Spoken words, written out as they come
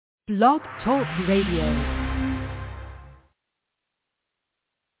Blog Talk Radio.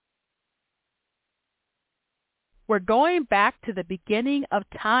 We're going back to the beginning of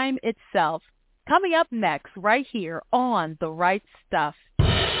time itself. Coming up next, right here on The Right Stuff.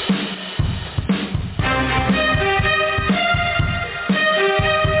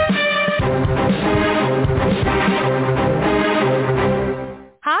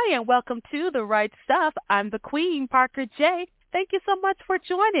 Hi, and welcome to The Right Stuff. I'm the Queen, Parker J. Thank you so much for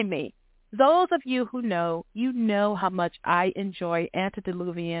joining me. Those of you who know, you know how much I enjoy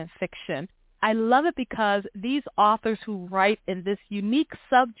antediluvian fiction. I love it because these authors who write in this unique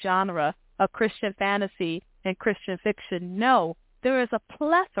subgenre of Christian fantasy and Christian fiction know there is a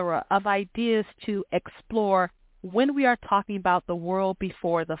plethora of ideas to explore when we are talking about the world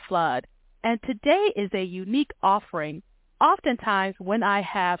before the flood. And today is a unique offering. Oftentimes when I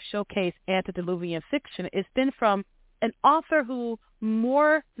have showcased antediluvian fiction, it's been from an author who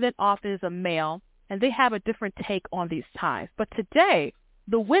more than often is a male, and they have a different take on these times. But today,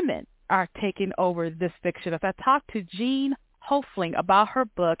 the women are taking over this fiction. As I talked to Jean Hofling about her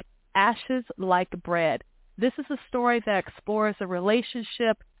book, Ashes Like Bread. This is a story that explores the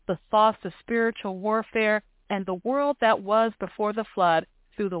relationship, the thoughts of spiritual warfare, and the world that was before the flood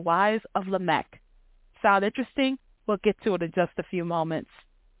through the wives of Lamech. Sound interesting? We'll get to it in just a few moments.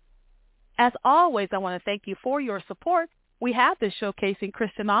 As always, I want to thank you for your support. We have been showcasing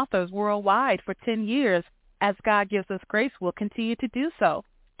Christian authors worldwide for 10 years. As God gives us grace, we'll continue to do so.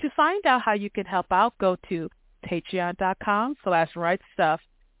 To find out how you can help out, go to patreon.com/rightstuff.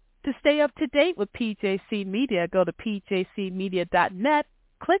 To stay up to date with PJC Media, go to pjcmedia.net.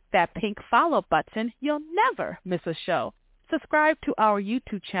 Click that pink follow button. You'll never miss a show. Subscribe to our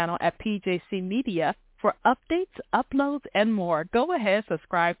YouTube channel at PJC Media for updates, uploads, and more. Go ahead,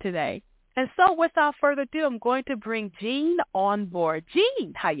 subscribe today. And so without further ado, I'm going to bring Jean on board.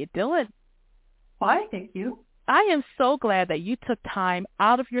 Jean, how you doing? Fine, thank you. I am so glad that you took time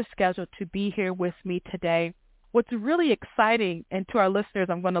out of your schedule to be here with me today. What's really exciting, and to our listeners,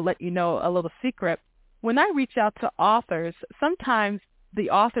 I'm going to let you know a little secret. When I reach out to authors, sometimes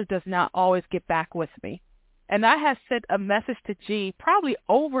the author does not always get back with me. And I had sent a message to Jean probably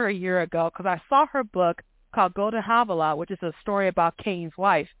over a year ago because I saw her book called Golden Havilah, which is a story about Cain's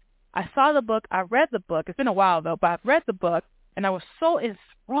wife. I saw the book. I read the book. It's been a while, though, but I've read the book, and I was so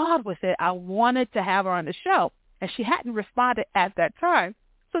enthralled with it, I wanted to have her on the show. And she hadn't responded at that time.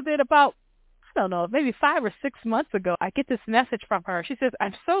 So then about, I don't know, maybe 5 or 6 months ago, I get this message from her. She says,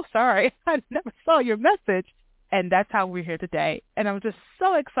 I'm so sorry. I never saw your message. And that's how we're here today. And I'm just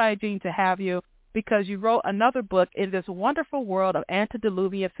so excited, Jean, to have you because you wrote another book in this wonderful world of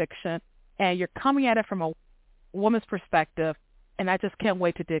antediluvian fiction, and you're coming at it from a woman's perspective. And I just can't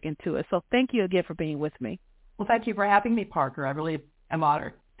wait to dig into it. So thank you again for being with me. Well, thank you for having me, Parker. I really am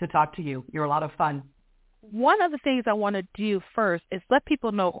honored to talk to you. You're a lot of fun. One of the things I want to do first is let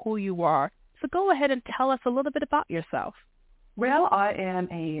people know who you are. So go ahead and tell us a little bit about yourself. Well, I am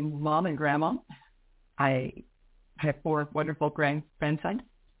a mom and grandma. I have 4 wonderful grandsons.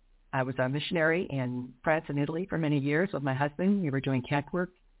 I was a missionary in France and Italy for many years with my husband. We were doing camp work,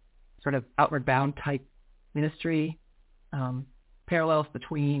 sort of outward bound type ministry, parallels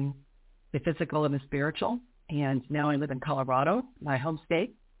between the physical and the spiritual. And now I live in Colorado, my home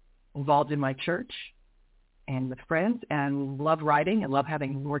state, involved in my church and with friends, and love writing and love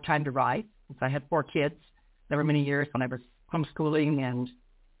having more time to write. Since I had 4 kids, there were many years when I was homeschooling and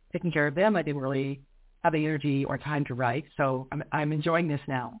taking care of them, I didn't really have the energy or time to write. So I'm enjoying this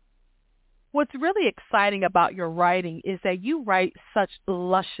now. What's really exciting about your writing is that you write such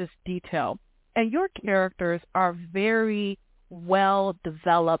luscious detail, and your characters are very well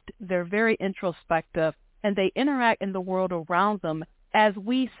developed. They're very introspective, and they interact in the world around them as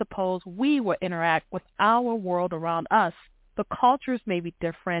we suppose we would interact with our world around us. The cultures may be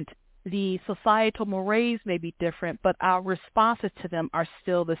different, the societal mores may be different, but our responses to them are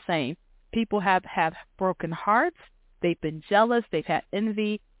still the same. People have broken hearts, they've been jealous, they've had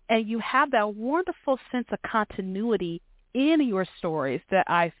envy, and you have that wonderful sense of continuity in your stories that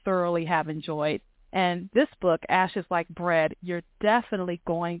I thoroughly have enjoyed. And this book, Ashes Like Bread, you're definitely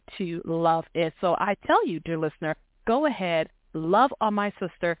going to love it. So I tell you, dear listener, go ahead, love on my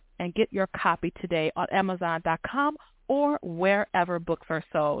sister, and get your copy today on Amazon.com or wherever books are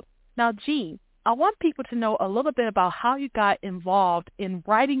sold. Now, Jean, I want people to know a little bit about how you got involved in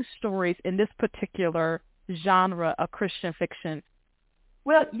writing stories in this particular genre of Christian fiction.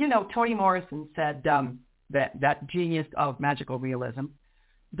 Well, Toni Morrison said that genius of magical realism,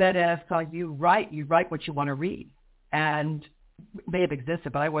 that if you write what you want to read. And it may have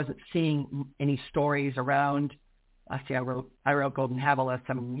existed, but I wasn't seeing any stories around Actually, I wrote Golden Havilah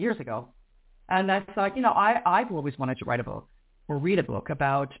some years ago. And I thought, I've always wanted to write a book or read a book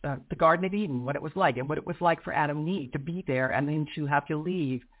about the Garden of Eden, what it was like, and what it was like for Adam and Eve to be there and then to have to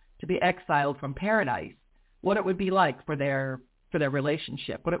leave, to be exiled from paradise, what it would be like for their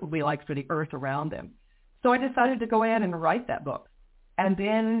relationship, what it would be like for the earth around them. So I decided to go in and write that book. And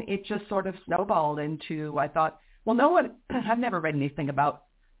then it just sort of snowballed into, I thought, well, I've never read anything about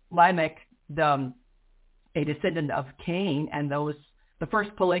Lamech, a descendant of Cain, and the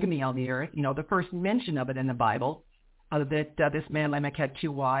first polygamy on the earth, the first mention of it in the Bible, that this man Lamech had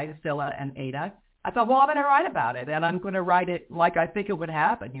 2 wives, Zillah and Ada. I thought, well, I'm going to write about it, and I'm going to write it like I think it would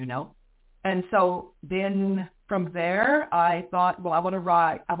happen, And so then from there, I thought, well, I want to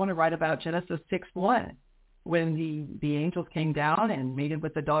write about Genesis 6:1, when the angels came down and mated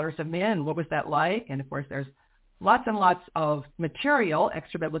with the daughters of men. What was that like? And of course, there's lots and lots of material,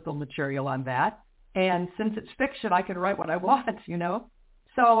 extra biblical material on that. And since it's fiction, I can write what I want,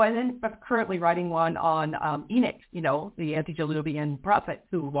 So, and then I'm currently writing one on Enoch, the Antediluvian prophet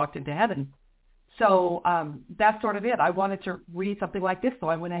who walked into heaven. So that's sort of it. I wanted to read something like this, so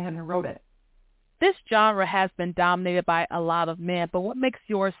I went ahead and wrote it. This genre has been dominated by a lot of men, but what makes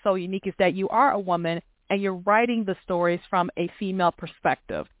yours so unique is that you are a woman and you're writing the stories from a female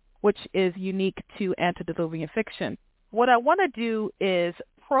perspective, which is unique to antediluvian fiction. What I want to do is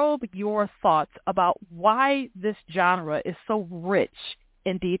probe your thoughts about why this genre is so rich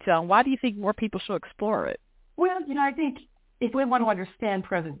in detail, and why do you think more people should explore it? Well, I think if we want to understand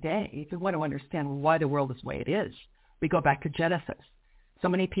present day, if we want to understand why the world is the way it is, we go back to Genesis. So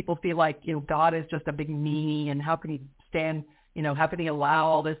many people feel like, God is just a big meanie, and how can he stand, how can he allow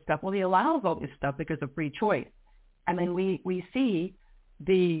all this stuff? Well, he allows all this stuff because of free choice. And then we see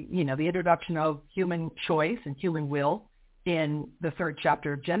the introduction of human choice and human will in the 3rd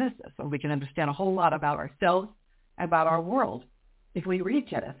chapter of Genesis. So we can understand a whole lot about ourselves, about our world, if we read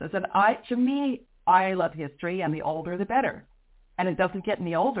Genesis. And I love history, and the older the better. And it doesn't get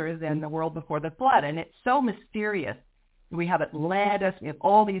any older than the world before the flood. And it's so mysterious. We have Atlantis. We have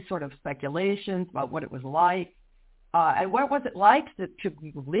all these sort of speculations about what it was like. And what was it like to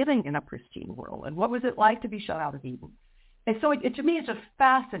be living in a pristine world? And what was it like to be shut out of Eden? And so to me, it's just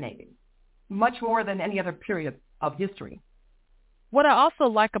fascinating, much more than any other period of history. What I also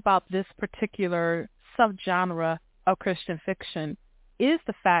like about this particular subgenre of Christian fiction is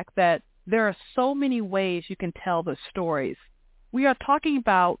the fact that there are so many ways you can tell the stories. We are talking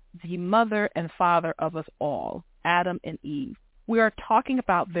about the mother and father of us all, Adam and Eve. We are talking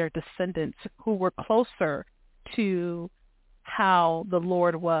about their descendants who were closer to how the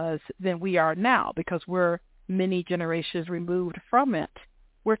Lord was than we are now, because we're many generations removed from it.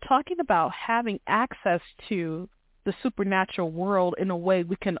 We're talking about having access to the supernatural world in a way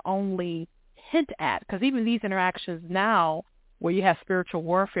we can only hint at, because even these interactions now, where you have spiritual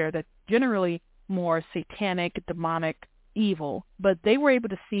warfare, that's generally more satanic, demonic, evil, but they were able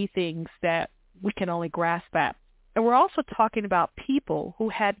to see things that we can only grasp at. And we're also talking about people who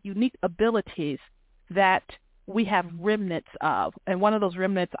had unique abilities that we have remnants of. And one of those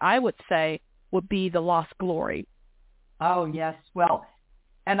remnants, I would say, would be the lost glory. Oh, yes. Well,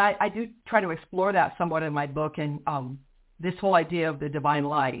 and I do try to explore that somewhat in my book. And this whole idea of the divine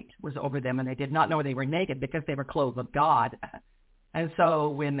light was over them, and they did not know they were naked because they were clothed with God. And so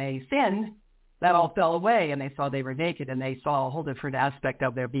when they sinned, that all fell away, and they saw they were naked, and they saw a whole different aspect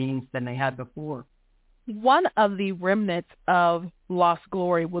of their beings than they had before. One of the remnants of lost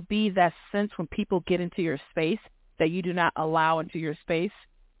glory would be that sense when people get into your space that you do not allow into your space,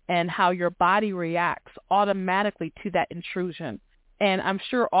 and how your body reacts automatically to that intrusion. And I'm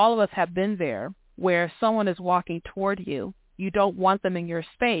sure all of us have been there, where someone is walking toward you. You don't want them in your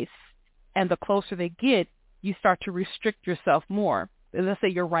space, and the closer they get, you start to restrict yourself more. Let's say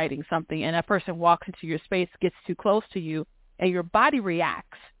you're writing something, and that person walks into your space, gets too close to you, and your body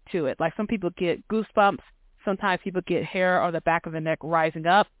reacts to it. Like some people get goosebumps. Sometimes people get hair on the back of the neck rising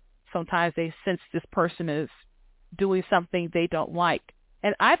up. Sometimes they sense this person is doing something they don't like.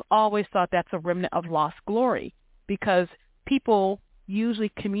 And I've always thought that's a remnant of lost glory, because people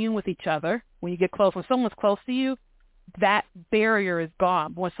usually commune with each other when you get close. When someone's close to you, that barrier is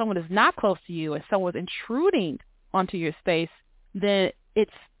gone. But when someone is not close to you and someone's intruding onto your space, then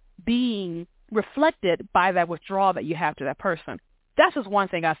it's being reflected by that withdrawal that you have to that person. That's just one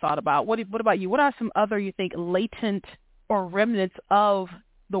thing I thought about. What about you? What are some other, you think, latent or remnants of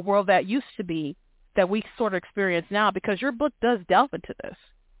the world that used to be that we sort of experience now? Because your book does delve into this.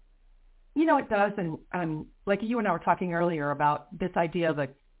 It does. And like you and I were talking earlier about this idea of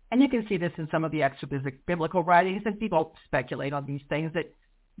and you can see this in some of the extra biblical writings, and people speculate on these things, that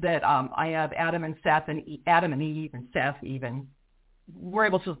that I have Adam and Eve and Seth even were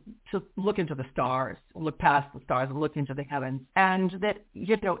able to look into the stars, look past the stars, and look into the heavens, and that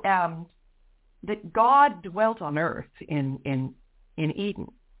that God dwelt on earth in Eden,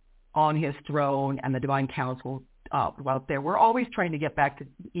 on his throne, and the divine council out there. We're always trying to get back to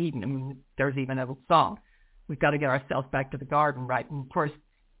Eden. I mean, there's even a song. We've got to get ourselves back to the garden, right? And of course,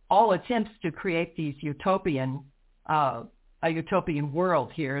 all attempts to create these a utopian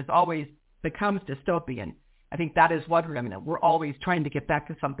world here becomes dystopian. I think that is what we're always trying to get back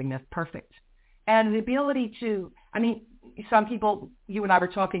to something that's perfect. And the ability to, I mean, some people, you and I were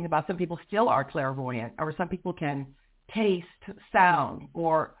talking about, some people still are clairvoyant, or some people can taste sound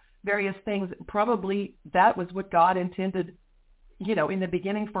or various things. Probably that was what God intended, in the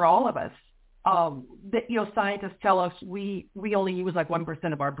beginning for all of us. That, scientists tell us we only use like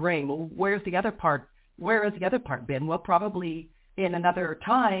 1% of our brain. Well, where's the other part? Where has the other part been? Well, probably in another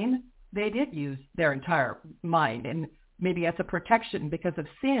time, they did use their entire mind. And maybe as a protection because of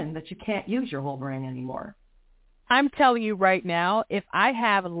sin that you can't use your whole brain anymore. I'm telling you right now, if I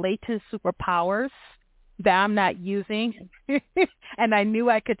have latent superpowers that I'm not using and I knew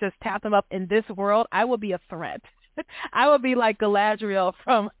I could just tap them up in this world, I would be a threat. I would be like Galadriel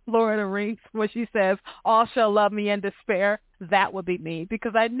from Lord of the Rings, where she says, all shall love me and despair. That would be me,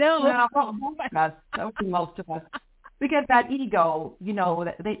 because I know. That would be most of us. We get that ego,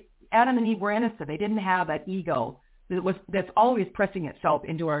 Adam and Eve were innocent. They didn't have that ego that's always pressing itself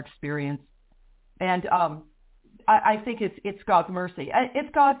into our experience. And I think it's God's mercy. It's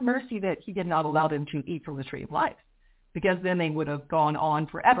God's mercy that he did not allow them to eat from the tree of life, because then they would have gone on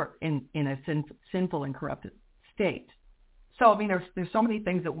forever in a sinful and corrupted state. So, I mean, there's so many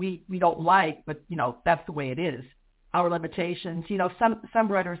things that we don't like, but, that's the way it is. Our limitations. Some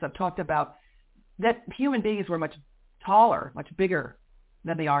writers have talked about that human beings were much taller, much bigger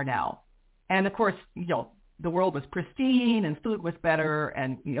than they are now. And, of course, the world was pristine and food was better,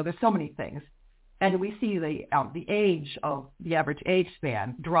 and, there's so many things. And we see the average age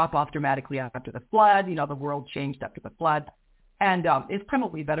span drop off dramatically after the flood. The world changed after the flood. And it's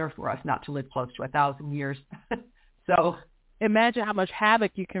probably better for us not to live close to 1,000 years. So imagine how much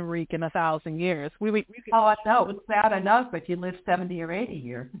havoc you can wreak in 1,000 years. I know. It's bad enough if you live 70 or 80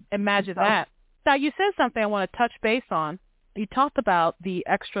 years. Imagine that. Now, you said something I want to touch base on. You talked about the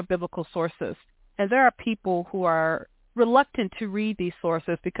extra biblical sources. And there are people who are reluctant to read these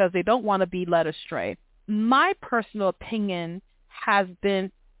sources because they don't want to be led astray. My personal opinion has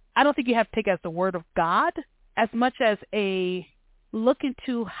been, I don't think you have to take it as the word of God as much as a look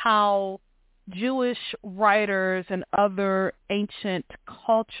into how Jewish writers and other ancient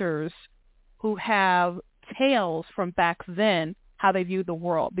cultures who have tales from back then, how they view the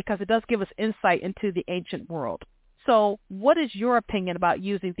world, because it does give us insight into the ancient world. So what is your opinion about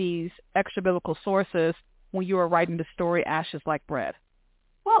using these extra biblical sources when you are writing the story Ashes Like Bread?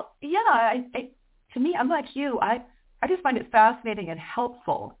 Well, yeah, to me, I'm like you. I just find it fascinating and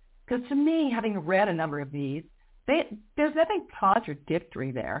helpful, because to me, having read a number of these, there's nothing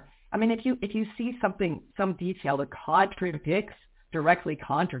contradictory there. I mean, if you see some detail that directly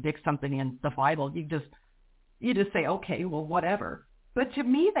contradicts something in the Bible, you just say, okay, well, whatever. But to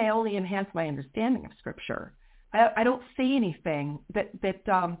me, they only enhance my understanding of Scripture. I don't see anything that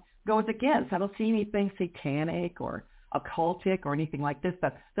goes against. I don't see anything satanic or occultic or anything like this.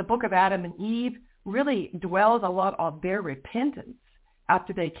 The book of Adam and Eve really dwells a lot on their repentance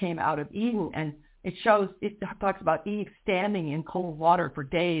after they came out of Eden, and it talks about Eve standing in cold water for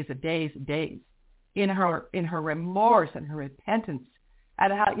days and days and days in her remorse and her repentance,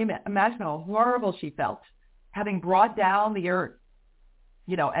 and how, you imagine how horrible she felt, having brought down the earth,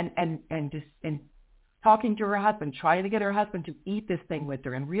 and talking to her husband, trying to get her husband to eat this thing with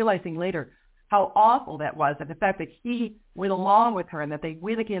her, and realizing later how awful that was, and the fact that he went along with her, and that they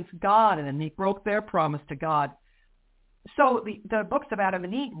went against God, and then they broke their promise to God. So the books of Adam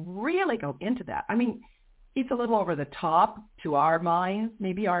and Eve really go into that. I mean, it's a little over the top to our minds,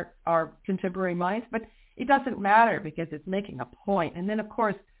 maybe our contemporary minds, but it doesn't matter because it's making a point. And then, of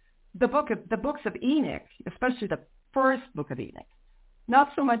course, the books of Enoch, especially the first book of Enoch,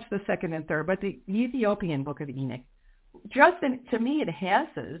 not so much the second and third, but the Ethiopian book of Enoch, to me, it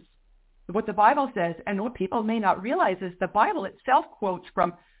enhances what the Bible says. And what people may not realize is the Bible itself quotes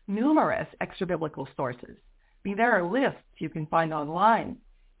from numerous extra-biblical sources. I mean, there are lists you can find online.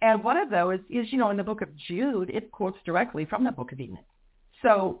 And one of those is, in the book of Jude, it quotes directly from the book of Enoch.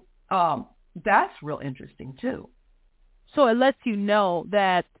 So that's real interesting, too. So it lets you know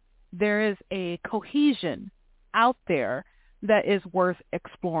that there is a cohesion out there that is worth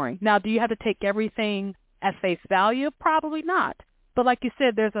exploring. Now, do you have to take everything at face value? Probably not. But like you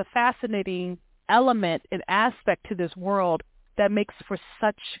said, there's a fascinating element and aspect to this world that makes for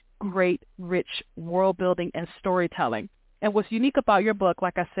such great, rich world building and storytelling. And what's unique about your book,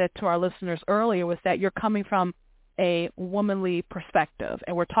 like I said to our listeners earlier, was that you're coming from a womanly perspective.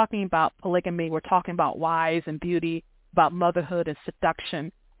 And we're talking about polygamy. We're talking about wives and beauty, about motherhood and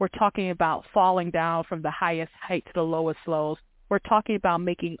seduction. We're talking about falling down from the highest height to the lowest lows. We're talking about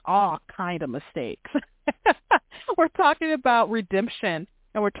making all kind of mistakes. We're talking about redemption.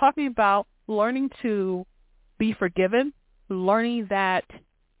 And we're talking about learning to be forgiven, learning that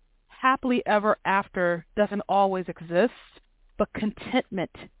happily ever after doesn't always exist, but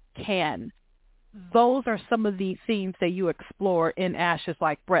contentment can. Those are some of the themes that you explore in Ashes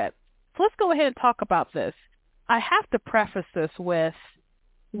Like Bread. So let's go ahead and talk about this. I have to preface this with,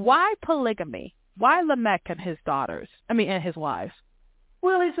 why polygamy? Why Lamech and his daughters? And his wives?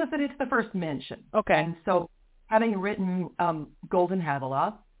 Well, it's just that it's the first mention. Okay. And so having written Golden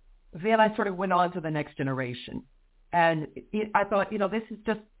Havilah, then I sort of went on to the next generation. And I thought, this is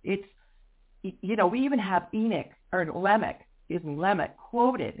just, we even have Lamech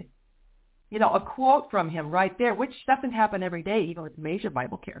quoted, a quote from him right there, which doesn't happen every day, even with major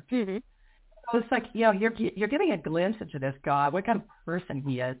Bible characters. Mm-hmm. So it's like, you're getting a glimpse into this guy, what kind of person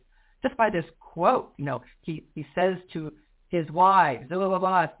he is, just by this quote. He says to his wives, blah, blah,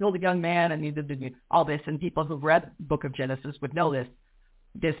 blah, still the young man, and he did all this, and people who've read the book of Genesis would know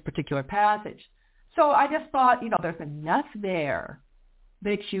this particular passage. So I just thought, there's enough there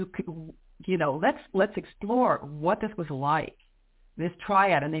that you could, let's explore what this was like, this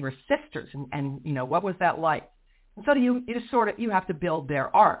triad, and they were sisters, and what was that like? And so you have to build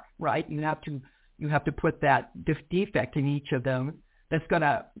their arc, right? You have to put this defect in each of them that's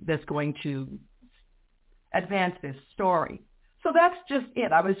going to advance this story. So that's just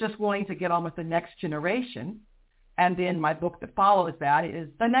it. I was just willing to get on with the next generation. And then my book that follows that is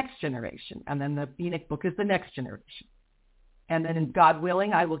the next generation. And then the Enoch book is the next generation. And then, God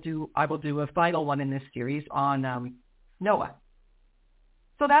willing, I will do a final one in this series on Noah.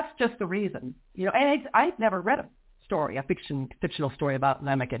 So that's just the reason, And I've never read a fictional story about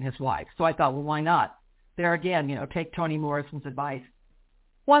Lamech and his wife. So I thought, well, why not? There again, take Toni Morrison's advice.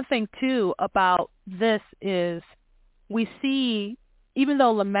 One thing too about this is we see, even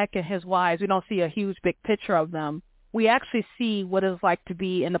though Lamech and his wives, we don't see a huge big picture of them. We actually see what it's like to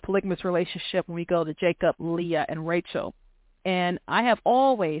be in a polygamous relationship when we go to Jacob, Leah, and Rachel. And I have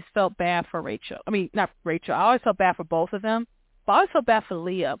always felt bad for Rachel. Not Rachel. I always felt bad for both of them. But I always felt bad for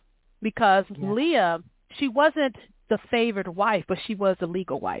Leah because Leah, she wasn't the favored wife, but she was the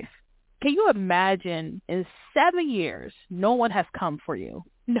legal wife. Can you imagine in 7 years, no one has come for you.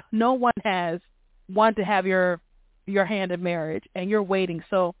 No one has wanted to have your hand in marriage, and you're waiting.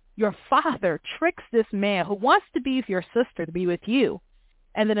 So your father tricks this man who wants to be with your sister to be with you.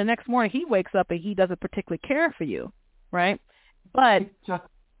 And then the next morning he wakes up and he doesn't particularly care for you, right? But it's just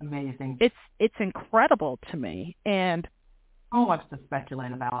amazing. It's incredible to me. And so much to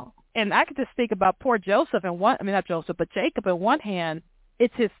speculate about. And I could just think about poor Joseph not Joseph, but Jacob. On one hand,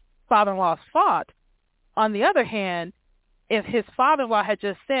 it's his father-in-law's fault. On the other hand, if his father-in-law had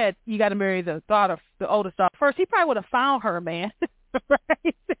just said, you got to marry the oldest daughter first, he probably would have found her, man.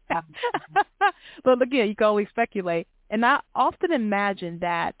 Right? But again, you can only speculate. And I often imagine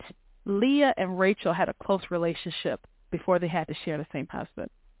that Leah and Rachel had a close relationship before they had to share the same husband.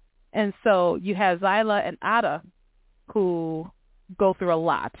 And so you have Zillah and Ada, who go through a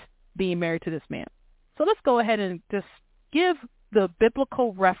lot being married to this man. So let's go ahead and just give the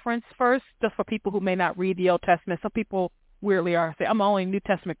biblical reference first, just for people who may not read the Old Testament. Some people weirdly are say, I'm only a New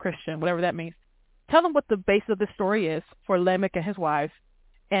Testament Christian, whatever that means. Tell them what the base of the story is for Lamech and his wives,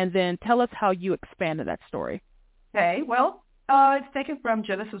 and then tell us how you expanded that story. Okay, well, it's taken from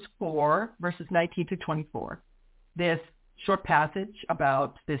Genesis 4, verses 19 to 24. This short passage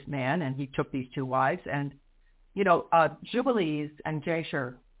about this man, and he took these two wives, and Jubilees and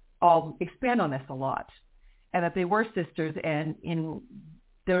Jasher all expand on this a lot, and that they were sisters. And in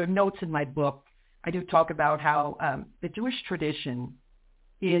the notes in my book, I do talk about how the Jewish tradition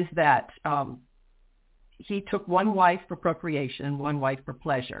is that he took one wife for procreation, one wife for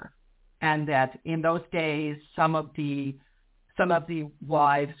pleasure, and that in those days some of the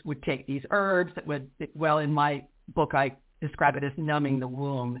wives would take these herbs that would, well, in my book I describe it as numbing the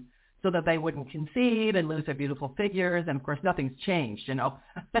womb, so that they wouldn't conceive and lose their beautiful figures. And of course, nothing's changed,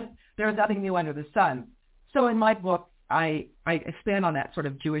 There's nothing new under the sun. So in my book, I expand on that sort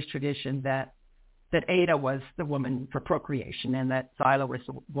of Jewish tradition that Ada was the woman for procreation and that Zillah was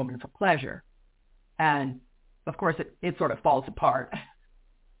the woman for pleasure. And of course, it sort of falls apart.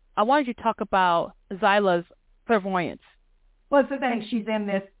 I wanted you to talk about Zillah's clairvoyance. Well, it's the thing. She's in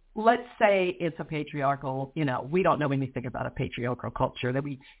this, let's say it's a patriarchal, we don't know anything about a patriarchal culture. That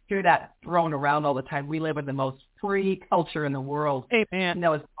we hear that thrown around all the time. We live in the most free culture in the world. Amen.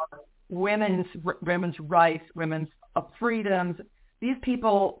 As far as women's rights, women's freedoms. These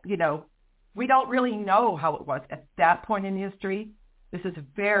people, we don't really know how it was at that point in history. This is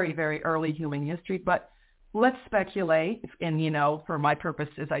very, very early human history, but let's speculate. And, for my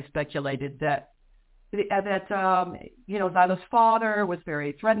purposes, I speculated that Zyla's father was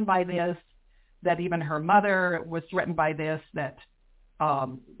very threatened by this, that even her mother was threatened by this, that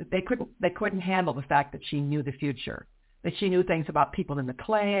they couldn't handle the fact that she knew the future, that she knew things about people in the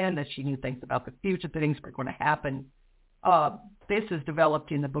clan, that she knew things about the future, that things were going to happen. This is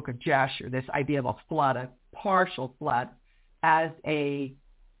developed in the book of Jasher, this idea of a flood, a partial flood, as a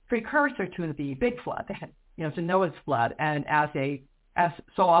precursor to the big flood, to Noah's flood, and as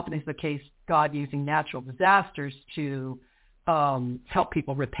so often is the case, God using natural disasters to help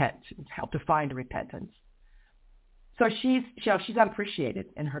people repent, help to find repentance. So she's unappreciated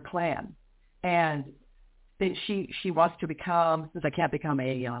in her clan, and then she wants to become, since I can't become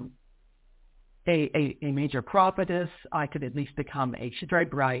a major prophetess, I could at least become she's very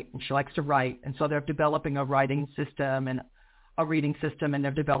bright and she likes to write, and so they're developing a writing system and a reading system, and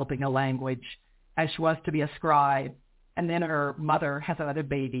they're developing a language, and she wants to be a scribe. And then her mother has another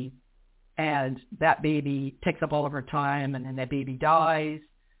baby, and that baby takes up all of her time, and then that baby dies,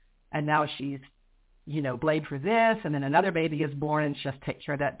 and now she's, blamed for this, and then another baby is born, and she has to take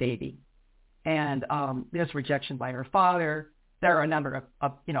care of that baby. And there's rejection by her father. There are a number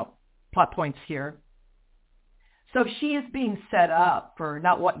of plot points here. So she is being set up for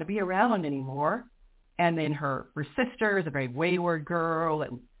not wanting to be around anymore. And then her sister is a very wayward girl,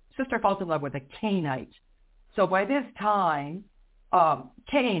 and sister falls in love with a Canaanite. So by this time,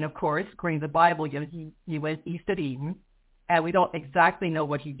 Cain, of course, according to the Bible, he went east of Eden, and we don't exactly know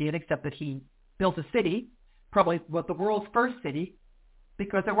what he did except that he built a city, probably the world's first city,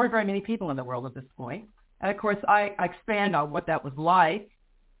 because there weren't very many people in the world at this point. And of course, I expand on what that was like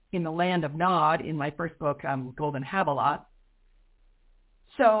in the land of Nod in my first book, Golden Havilah.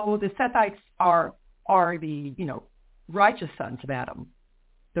 So the Sethites are the righteous sons of Adam,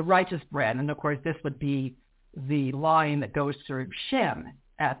 the righteous bred, and of course this would be the line that goes through Shem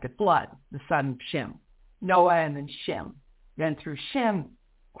at the flood, the son of Shem, Noah, and then Shem. Then through Shem,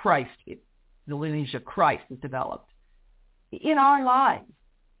 Christ, the lineage of Christ is developed. In our lives,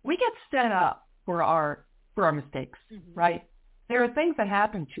 we get set up for our mistakes, right? There are things that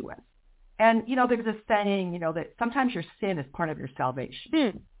happen to us. And, there's a saying, that sometimes your sin is part of your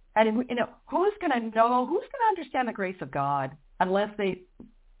salvation. And, who's going to understand the grace of God unless they,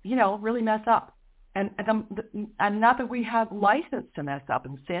 really mess up? And not that we have license to mess up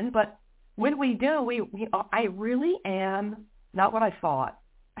and sin, but when we do, I really am not what I thought.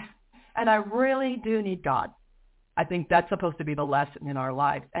 And I really do need God. I think that's supposed to be the lesson in our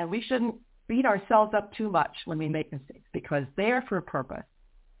lives. And we shouldn't beat ourselves up too much when we make mistakes, because they're for a purpose.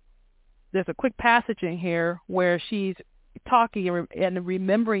 There's a quick passage in here where she's talking and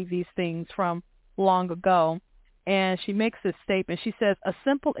remembering these things from long ago. And she makes this statement. She says, "A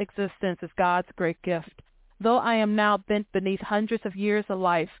simple existence is God's great gift. Though I am now bent beneath hundreds of years of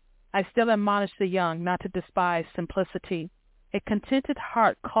life, I still admonish the young not to despise simplicity. A contented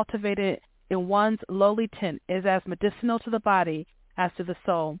heart cultivated in one's lowly tent is as medicinal to the body as to the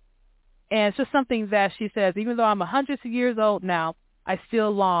soul." And it's just something that she says, even though I'm hundreds of years old now, I still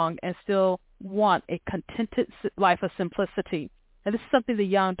long and still want a contented life of simplicity. And this is something the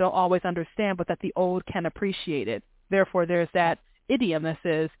young don't always understand, but that the old can appreciate it. Therefore, there's that idiom that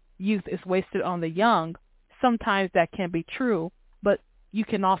says youth is wasted on the young. Sometimes that can be true, but you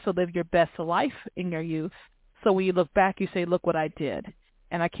can also live your best life in your youth. So when you look back, you say, look what I did.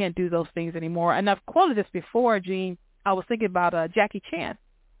 And I can't do those things anymore. And I've quoted this before, Jean. I was thinking about Jackie Chan.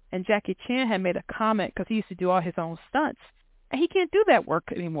 And Jackie Chan had made a comment because he used to do all his own stunts. And he can't do that work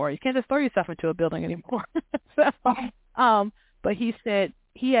anymore. You can't just throw yourself into a building anymore. But he said,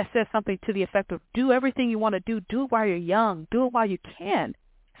 he has said something to the effect of, do everything you want to do. Do it while you're young. Do it while you can.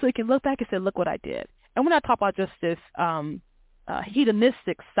 So he can look back and say, look what I did. And we're not talking about just this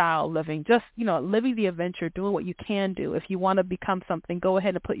hedonistic style living, just, living the adventure, doing what you can do. If you want to become something, go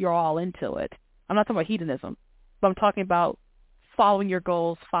ahead and put your all into it. I'm not talking about hedonism, but I'm talking about following your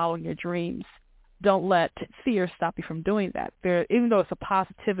goals, following your dreams. Don't let fear stop you from doing that. Even though it's a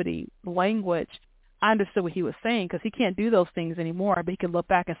positivity language, I understood what he was saying, because he can't do those things anymore, but he can look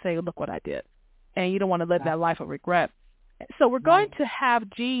back and say, look what I did. And you don't want to live that life of regret. So we're going to have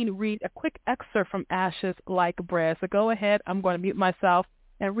Jean read a quick excerpt from Ashes Like Bread. So go ahead. I'm going to mute myself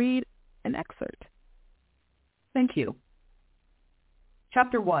and read an excerpt. Thank you.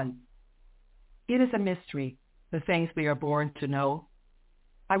 Chapter 1. It is a mystery, the things we are born to know.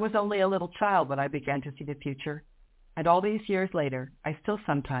 I was only a little child when I began to see the future, and all these years later, I still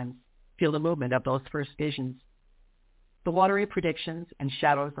sometimes feel the movement of those first visions. The watery predictions and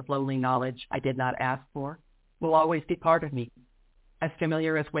shadows of lonely knowledge I did not ask for will always be part of me, as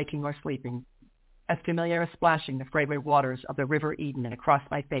familiar as waking or sleeping, as familiar as splashing the fragrant waters of the River Eden across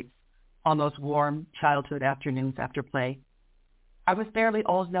my face on those warm childhood afternoons after play. I was barely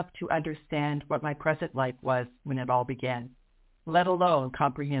old enough to understand what my present life was when it all began, let alone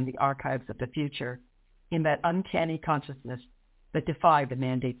comprehend the archives of the future in that uncanny consciousness that defied the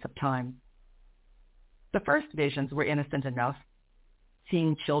mandates of time. The first visions were innocent enough,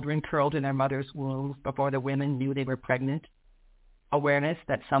 seeing children curled in their mother's wombs before the women knew they were pregnant, awareness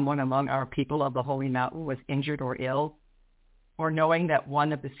that someone among our people of the Holy Mountain was injured or ill, or knowing that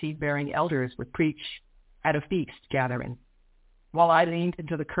one of the seed-bearing elders would preach at a feast gathering, while I leaned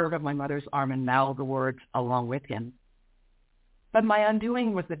into the curve of my mother's arm and mouthed the words along with him. But my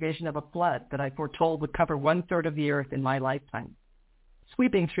undoing was the vision of a flood that I foretold would cover 1/3 of the earth in my lifetime,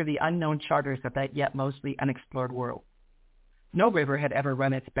 sweeping through the unknown charters of that yet mostly unexplored world. No river had ever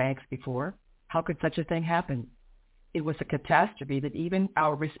run its banks before. How could such a thing happen? It was a catastrophe that even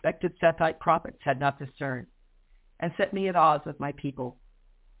our respected Sethite prophets had not discerned, and set me at odds with my people.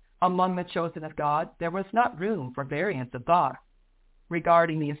 Among the chosen of God, there was not room for variance of thought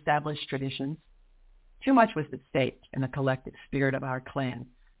regarding the established traditions. Too much was at stake in the collective spirit of our clan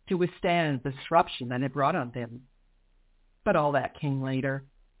to withstand the disruption that it brought on them. But all that came later.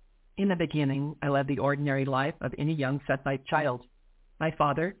 In the beginning, I led the ordinary life of any young Sethite child. My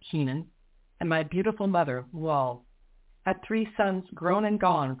father, Kenan, and my beautiful mother, Lal, had 3 sons grown and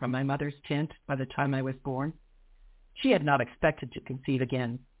gone from my mother's tent by the time I was born. She had not expected to conceive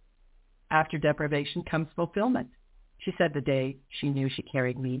again. After deprivation comes fulfillment, she said the day she knew she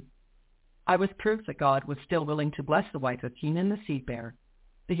carried me. I was proof that God was still willing to bless the wife of Kenan the seed-bearer,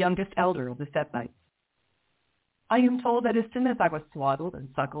 the youngest elder of the Sethites. I am told that as soon as I was swaddled and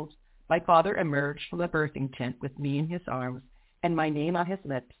suckled, my father emerged from the birthing tent with me in his arms and my name on his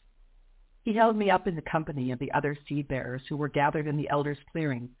lips. He held me up in the company of the other seed-bearers who were gathered in the elders'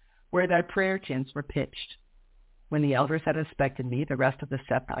 clearing, where their prayer tents were pitched. When the elders had inspected me, the rest of the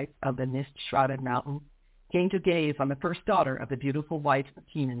Sethites of the mist-shrouded mountain came to gaze on the first daughter of the beautiful wife of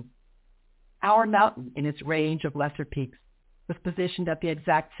Kenan. Our mountain, in its range of lesser peaks, was positioned at the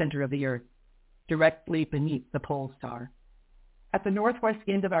exact center of the earth, directly beneath the pole star. At the northwest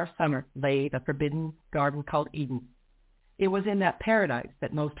end of our summit lay the forbidden garden called Eden. It was in that paradise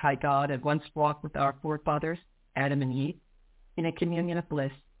that Most High God had once walked with our forefathers, Adam and Eve, in a communion of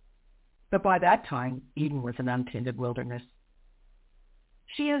bliss. But by that time, Eden was an untended wilderness.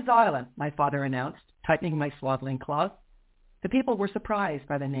 "She is Xylan," my father announced, tightening my swaddling cloth. The people were surprised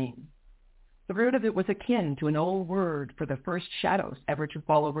by the name. The root of it was akin to an old word for the first shadows ever to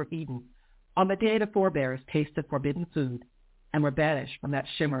fall over Eden, on the day the forebears tasted forbidden food and were banished from that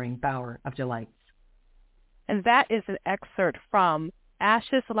shimmering bower of delights. And that is an excerpt from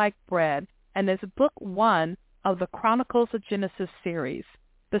Ashes Like Bread, and it's book 1 of the Chronicles of Genesis series.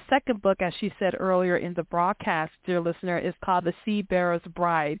 The second book, as she said earlier in the broadcast, dear listener, is called The Seed Bearer's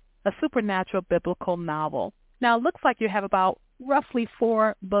Bride, a supernatural biblical novel. Now, it looks like you have about roughly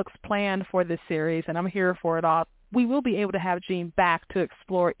 4 books planned for this series, and I'm here for it all. We will be able to have Jean back to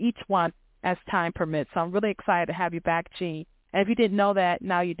explore each one as time permits. So I'm really excited to have you back, Jean. And if you didn't know that,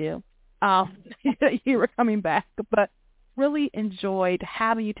 now you do. You were coming back, but really enjoyed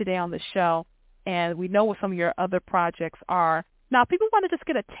having you today on the show. And we know what some of your other projects are. Now, if people want to just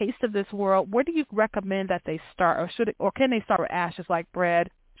get a taste of this world, where do you recommend that they start, or can they start with Ashes Like Bread?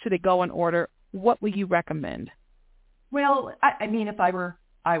 Should they go in order? What would you recommend? Well, I mean, if I were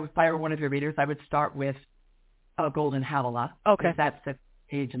one of your readers, I would start with Golden Havilah. Okay, that's the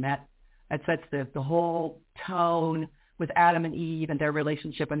page, and that sets the whole tone with Adam and Eve and their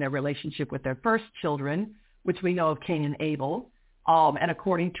relationship with their first children, which we know of Cain and Abel. And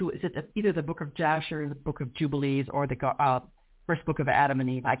according to, is it either the Book of Jasher, the Book of Jubilees, or the first book of Adam and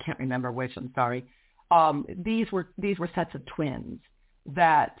Eve? I can't remember which. I'm sorry. These were sets of twins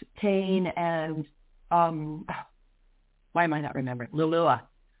that Cain and why am I not remembering?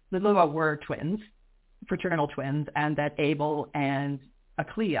 Lulua were twins, fraternal twins, and that Abel and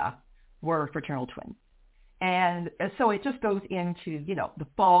Aklia were fraternal twins. And so it just goes into, the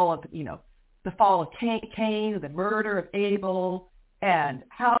fall of Cain, the murder of Abel, and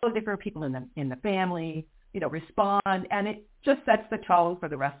how different people in the family, respond. And it just sets the tone for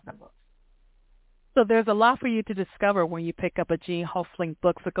the rest of the book. So there's a lot for you to discover when you pick up a Jean Hoefling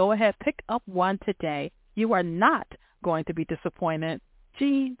book. So go ahead, pick up one today. You are not going to be disappointed.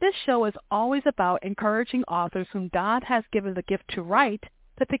 Gee, this show is always about encouraging authors whom God has given the gift to write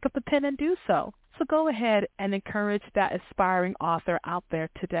to pick up the pen and do so. So go ahead and encourage that aspiring author out there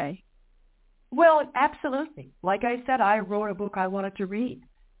today. Well, absolutely. Like I said, I wrote a book I wanted to read.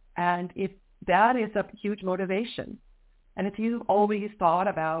 And if that is a huge motivation, and if you've always thought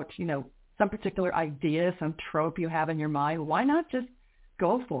about, some particular idea, some trope you have in your mind, why not just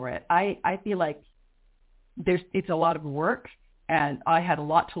go for it? I feel like it's a lot of work, and I had a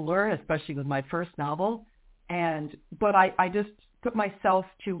lot to learn, especially with my first novel. But I just put myself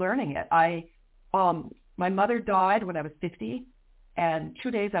to learning it. My mother died when I was 50, and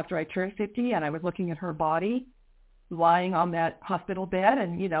 2 days after I turned 50, and I was looking at her body lying on that hospital bed,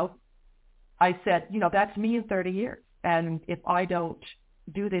 and, I said, that's me in 30 years. And if I don't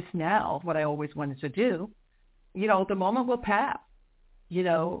do this now, what I always wanted to do, the moment will pass.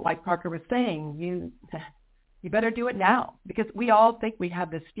 Like Parker was saying, you better do it now, because we all think we have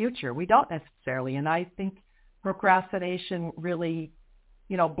this future. We don't necessarily. And I think procrastination really,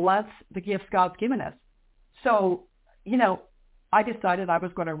 blunts the gifts God's given us. So, I decided I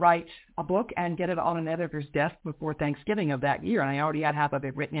was going to write a book and get it on an editor's desk before Thanksgiving of that year. And I already had half of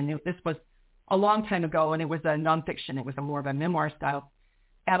it written. And this was a long time ago, and it was a nonfiction. It was more of a memoir style.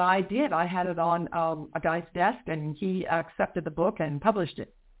 And I did. I had it on a guy's desk, and he accepted the book and published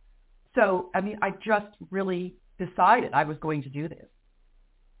it. So, I just really decided I was going to do this.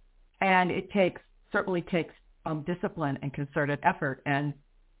 And it certainly takes discipline and concerted effort. And,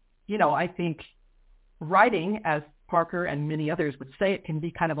 I think writing, as Parker and many others would say, it can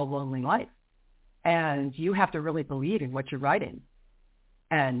be kind of a lonely life. And you have to really believe in what you're writing.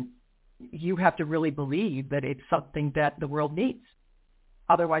 And you have to really believe that it's something that the world needs.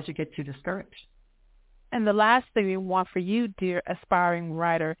 Otherwise, you get too discouraged. And the last thing we want for you, dear aspiring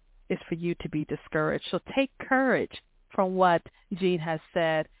writer, is for you to be discouraged. So take courage from what Jean has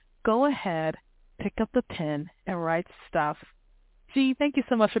said. Go ahead, pick up the pen, and write stuff. Jean, thank you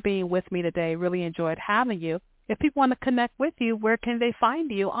so much for being with me today. Really enjoyed having you. If people want to connect with you, where can they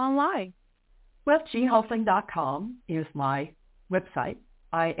find you online? Well, jeanhofling.com is my website.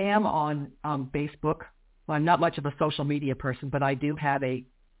 I am on Facebook. Well, I'm not much of a social media person, but I do have a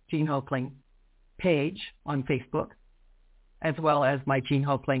Jean Hofling page on Facebook, as well as my Jean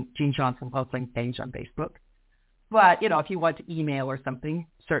Johnson Hofling page on Facebook. But, if you want to email or something,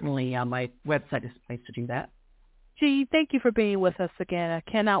 certainly my website is the place to do that. Gee, thank you for being with us again. I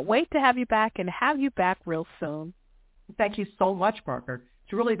cannot wait to have you back and have you back real soon. Thank you so much, Parker.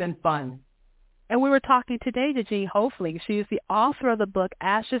 It's really been fun. And we were talking today to Jean Hofling. She is the author of the book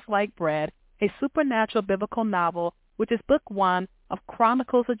Ashes Like Bread, a supernatural biblical novel, which is book 1 of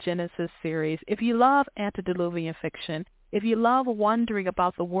Chronicles of Genesis series. If you love antediluvian fiction, if you love wondering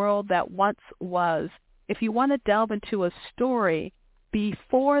about the world that once was, if you want to delve into a story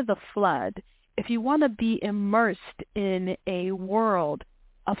before the flood, if you want to be immersed in a world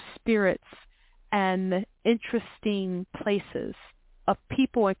of spirits and interesting places, of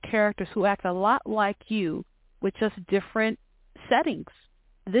people and characters who act a lot like you with just different settings,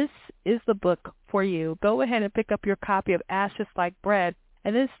 this is the book for you. Go ahead and pick up your copy of Ashes Like Bread,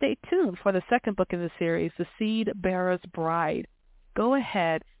 and then stay tuned for the second book in the series, The Seed Bearer's Bride. Go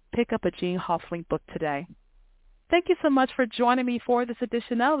ahead, pick up a Jean Hofling book today. Thank you so much for joining me for this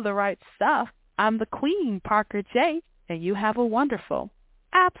edition of The Right Stuff. I'm the Queen, Parker J., and you have a wonderful,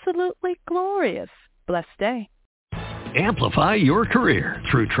 absolutely glorious, blessed day. Amplify your career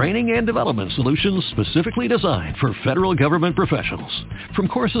through training and development solutions specifically designed for federal government professionals. From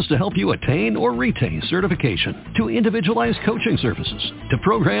courses to help you attain or retain certification, to individualized coaching services, to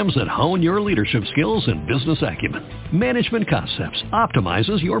programs that hone your leadership skills and business acumen, Management Concepts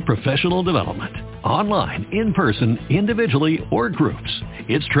optimizes your professional development. Online, in person, individually, or groups,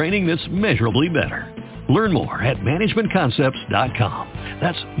 it's training that's measurably better. Learn more at managementconcepts.com.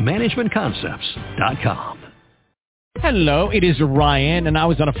 That's managementconcepts.com. Hello, it is Ryan, and I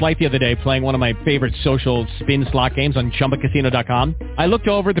was on a flight the other day playing one of my favorite social spin slot games on ChumbaCasino.com. I looked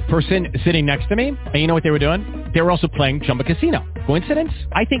over the person sitting next to me, and you know what they were doing? They were also playing Chumba Casino. Coincidence?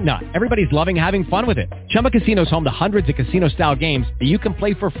 I think not. Everybody's loving having fun with it. Chumba Casino is home to hundreds of casino-style games that you can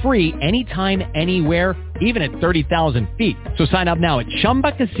play for free anytime, anywhere, even at 30,000 feet. So sign up now at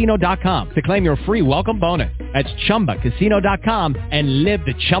ChumbaCasino.com to claim your free welcome bonus. That's ChumbaCasino.com and live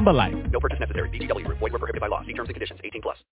the Chumba life. No purchase necessary. VGW. Void where prohibited by law. See terms and conditions. 18+.